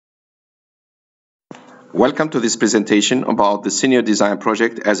Welcome to this presentation about the Senior Design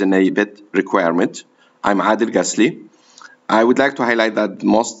Project as an ABET requirement. I'm Adel Gastli. I would like to highlight that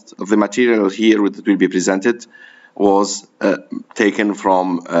most of the material here that will be presented was taken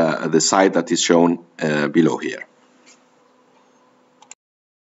from the site that is shown below here.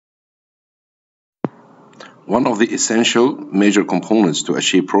 One of the essential major components to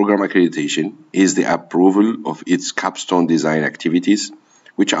achieve program accreditation is the approval of its capstone design activities,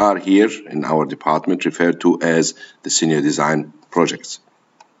 which are here in our department referred to as the Senior Design Projects.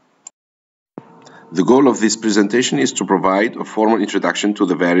 The goal of this presentation is to provide a formal introduction to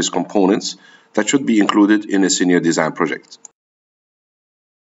the various components that should be included in a Senior Design Project.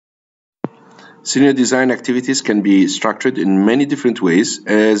 Senior design activities can be structured in many different ways,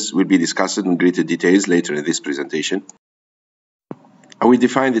 as will be discussed in greater details later in this presentation. I will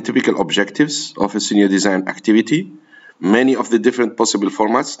define the typical objectives of a senior design activity, many of the different possible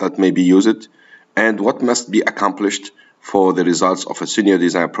formats that may be used, and what must be accomplished for the results of a senior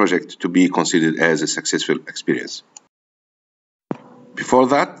design project to be considered as a successful experience. Before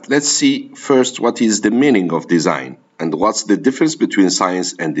that, let's see first what is the meaning of design and what's the difference between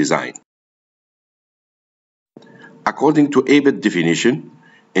science and design. According to ABET definition,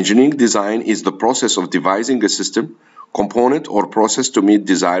 engineering design is the process of devising a system, component, or process to meet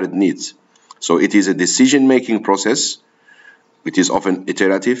desired needs. So it is a decision-making process, which is often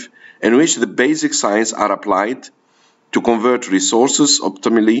iterative, in which the basic science are applied to convert resources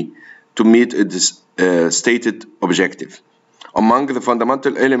optimally to meet a stated objective. Among the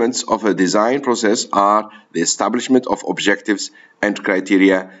fundamental elements of a design process are the establishment of objectives and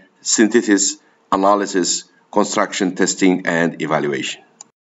criteria, synthesis, analysis, construction, testing, and evaluation.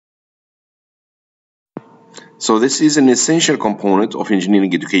 So this is an essential component of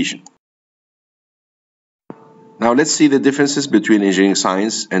engineering education. Now let's see the differences between engineering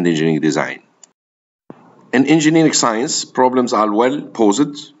science and engineering design. In engineering science, problems are well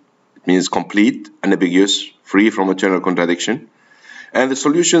posed, it means complete, unambiguous, free from internal contradiction, and the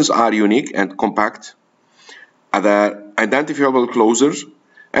solutions are unique and compact, are identifiable closer,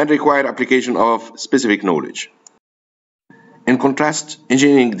 and require application of specific knowledge. In contrast,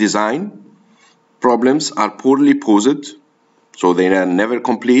 engineering design problems are poorly posed, so they are never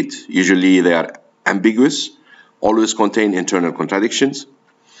complete, usually they are ambiguous, always contain internal contradictions,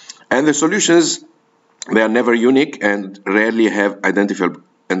 and the solutions, they are never unique and rarely have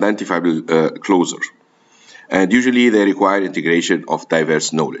identifiable closure, and usually they require integration of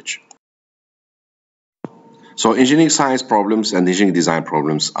diverse knowledge. So engineering science problems and engineering design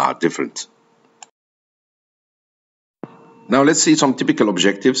problems are different. Now let's see some typical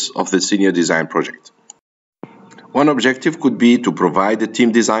objectives of the senior design project. One objective could be to provide a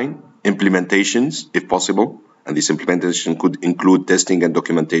team design, implementations if possible, and this implementation could include testing and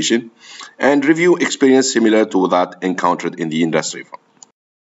documentation, and review experience similar to that encountered in the industry.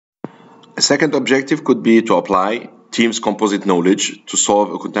 A second objective could be to apply team's composite knowledge to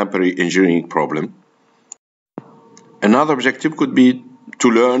solve a contemporary engineering problem. Another objective could be to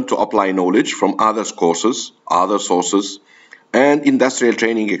learn to apply knowledge from other courses, other sources, and industrial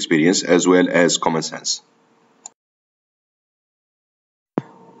training experience as well as common sense.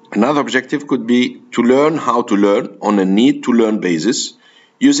 Another objective could be to learn how to learn on a need-to-learn basis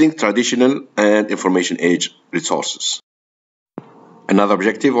using traditional and information age resources. Another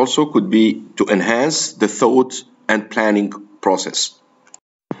objective also could be to enhance the thought and planning process,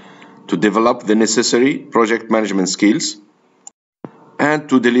 to develop the necessary project management skills, and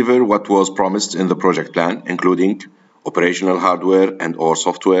to deliver what was promised in the project plan, including operational hardware and or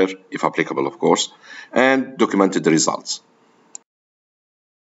software, if applicable of course, and documented the results.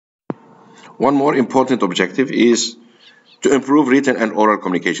 One more important objective is to improve written and oral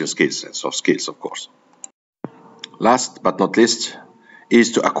communication skills, and soft skills of course. Last but not least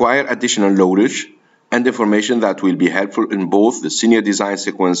is to acquire additional knowledge and information that will be helpful in both the senior design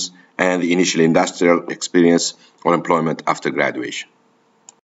sequence and the initial industrial experience or employment after graduation.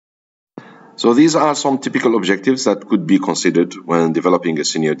 So these are some typical objectives that could be considered when developing a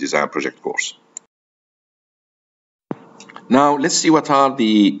senior design project course. Now let's see what are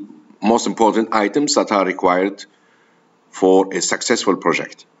the most important items that are required for a successful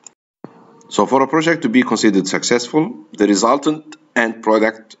project. So for a project to be considered successful, the resultant end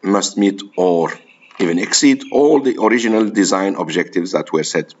product must meet or even exceed all the original design objectives that were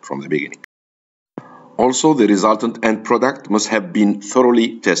set from the beginning. Also, the resultant end product must have been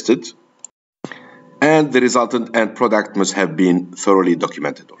thoroughly tested, and the resultant end product must have been thoroughly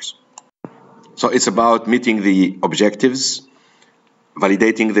documented also. So it's about meeting the objectives,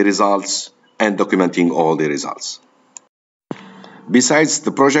 validating the results, and documenting all the results. Besides,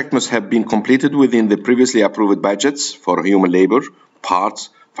 the project must have been completed within the previously approved budgets for human labor, parts,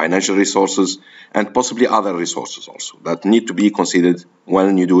 financial resources, and possibly other resources also that need to be considered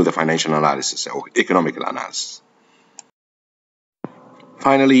when you do the financial analysis or economical analysis.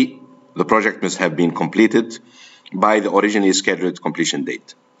 Finally, the project must have been completed by the originally scheduled completion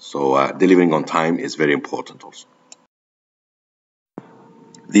date. So delivering on time is very important also.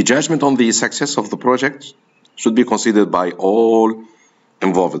 The judgment on the success of the project should be considered by all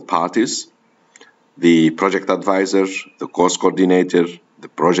involved parties: the project advisor, the course coordinator, the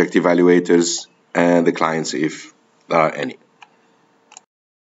project evaluators, and the clients if there are any.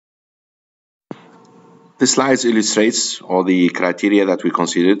 This slide illustrates all the criteria that we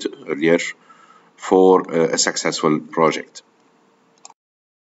considered earlier for a successful project.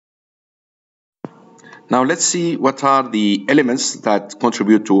 Now let's see what are the elements that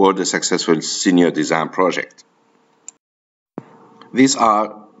contribute toward a successful senior design project. These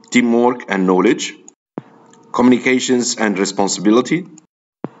are teamwork and knowledge, communications and responsibility,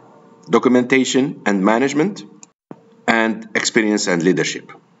 documentation and management, and experience and leadership.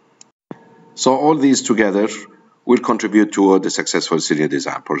 So all these together will contribute toward a successful senior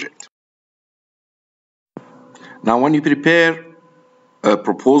design project. Now when you prepare a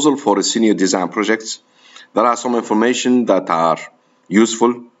proposal for a senior design project, there are some information that are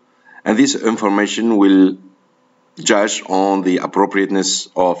useful, and this information will judge on the appropriateness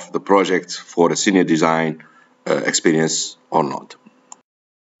of the project for a senior design experience or not.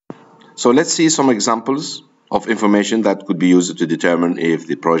 So let's see some examples of information that could be used to determine if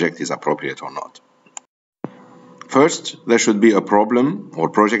the project is appropriate or not. First, there should be a problem or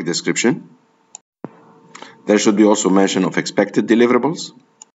project description. There should be also mention of expected deliverables,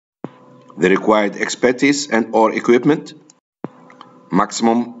 the required expertise and or equipment,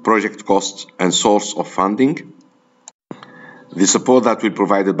 maximum project costs and source of funding, the support that will be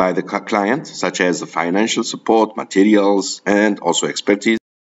provided by the client, such as the financial support, materials, and also expertise.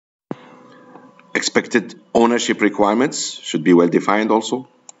 Expected ownership requirements should be well defined also.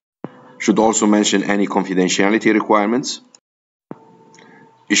 Should also mention any confidentiality requirements,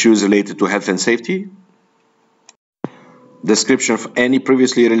 issues related to health and safety, description of any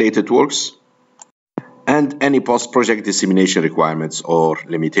previously related works, and any post-project dissemination requirements or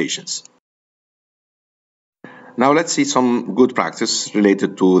limitations. Now let's see some good practice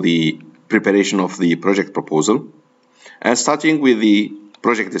related to the preparation of the project proposal, and starting with the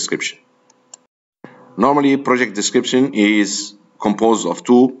project description. Normally, project description is composed of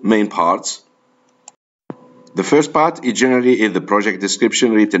two main parts. The first part is generally the project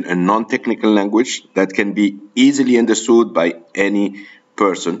description written in non-technical language that can be easily understood by any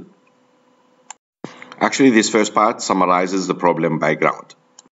person. Actually, this first part summarizes the problem background.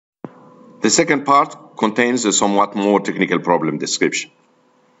 The second part contains a somewhat more technical problem description.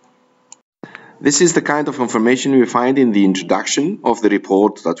 This is the kind of information we find in the introduction of the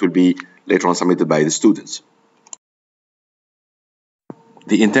report that will be later on submitted by the students.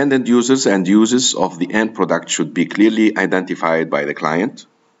 The intended users and uses of the end product should be clearly identified by the client.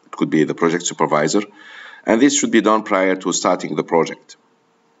 It could be the project supervisor, and this should be done prior to starting the project.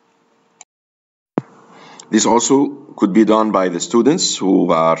 This also could be done by the students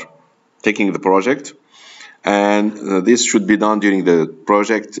who are taking the project, and this should be done during the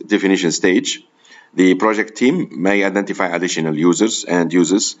project definition stage. The project team may identify additional users and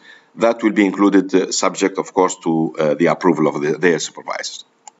uses that will be included subject, of course, to the approval of their supervisors.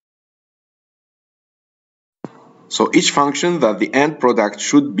 So each function that the end product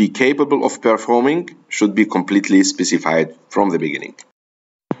should be capable of performing should be completely specified from the beginning.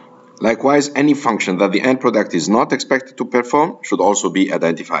 Likewise, any function that the end product is not expected to perform should also be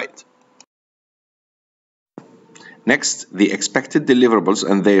identified. Next, the expected deliverables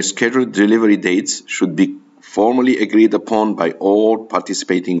and their scheduled delivery dates should be formally agreed upon by all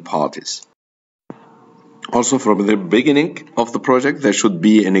participating parties. Also, from the beginning of the project, there should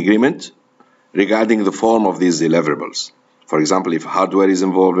be an agreement regarding the form of these deliverables. For example, if hardware is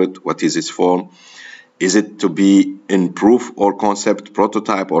involved, what is its form? Is it to be in proof or concept,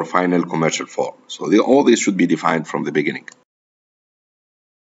 prototype, or final commercial form? So all this should be defined from the beginning.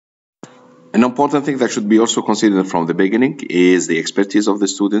 An important thing that should be also considered from the beginning is the expertise of the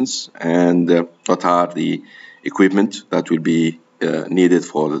students and what are the equipment that will be needed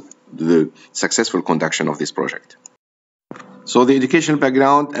for the successful conduction of this project. So the educational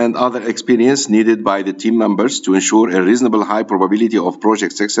background and other experience needed by the team members to ensure a reasonable high probability of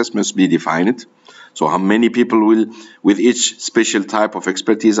project success must be defined. So how many people will with each special type of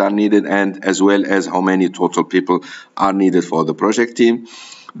expertise are needed, and as well as how many total people are needed for the project team.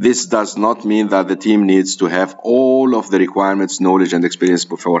 This does not mean that the team needs to have all of the requirements, knowledge, and experience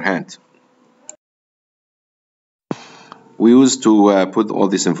beforehand. We used to put all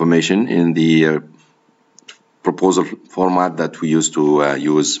this information in the proposal format that we used to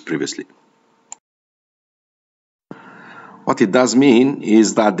use previously. What it does mean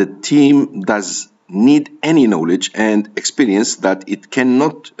is that the team does need any knowledge and experience that it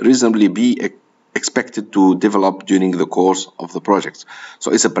cannot reasonably be expected to develop during the course of the project.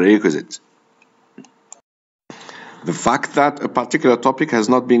 So it's a prerequisite. The fact that a particular topic has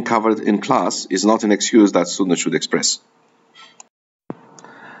not been covered in class is not an excuse that students should express.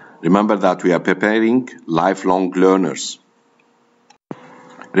 Remember that we are preparing lifelong learners.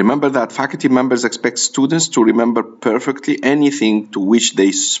 Remember that faculty members expect students to remember perfectly anything to which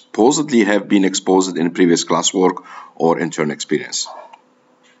they supposedly have been exposed in previous classwork or intern experience.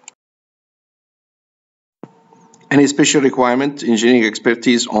 Any special requirement, engineering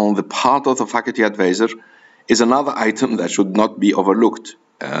expertise on the part of the faculty advisor is another item that should not be overlooked.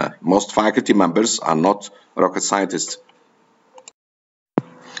 Most faculty members are not rocket scientists.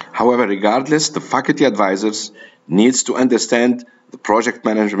 However, regardless, the faculty advisors needs to understand the project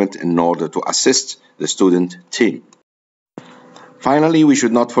management in order to assist the student team. Finally, we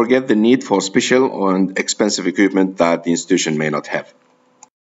should not forget the need for special and expensive equipment that the institution may not have.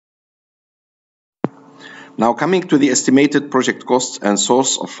 Now, coming to the estimated project costs and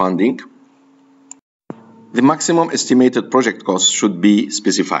source of funding, the maximum estimated project cost should be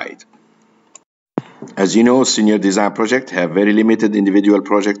specified. As you know, senior design projects have very limited individual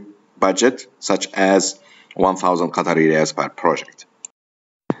project budget, such as 1,000 Qatari riyals per project.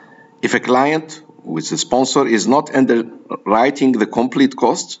 If a client, who is a sponsor, is not underwriting the complete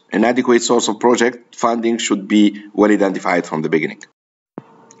cost, an adequate source of project funding should be well identified from the beginning.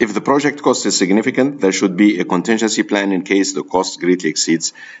 If the project cost is significant, there should be a contingency plan in case the cost greatly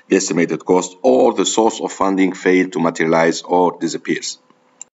exceeds the estimated cost or the source of funding fails to materialize or disappears.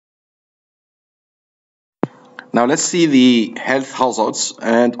 Now let's see the health hazards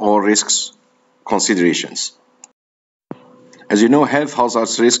and or risks considerations. As you know, health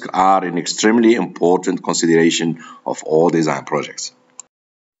hazards risks are an extremely important consideration of all design projects.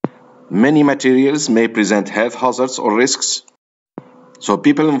 Many materials may present health hazards or risks, so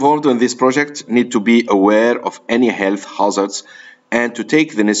people involved in this project need to be aware of any health hazards and to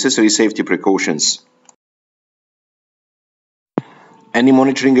take the necessary safety precautions. Any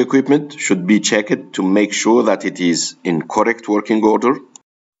monitoring equipment should be checked to make sure that it is in correct working order.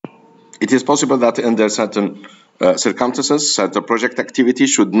 It is possible that under certain circumstances, certain project activity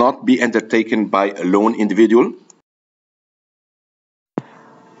should not be undertaken by a lone individual.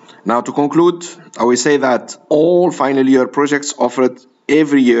 Now, to conclude, I will say that all final year projects offered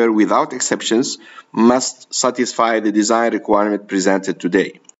every year without exceptions must satisfy the design requirement presented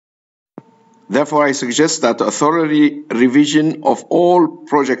today. Therefore, I suggest that a thorough revision of all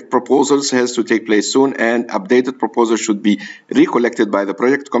project proposals has to take place soon, and updated proposals should be recollected by the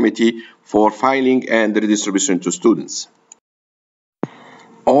project committee for filing and redistribution to students.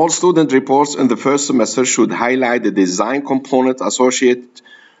 All student reports in the first semester should highlight the design component associated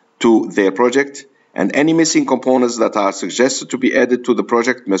to their project, and any missing components that are suggested to be added to the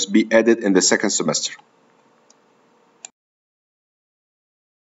project must be added in the second semester.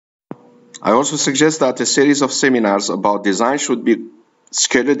 I also suggest that a series of seminars about design should be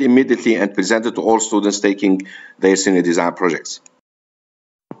scheduled immediately and presented to all students taking their senior design projects.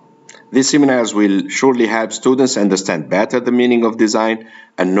 These seminars will surely help students understand better the meaning of design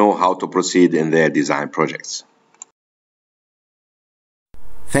and know how to proceed in their design projects.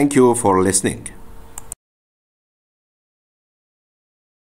 Thank you for listening.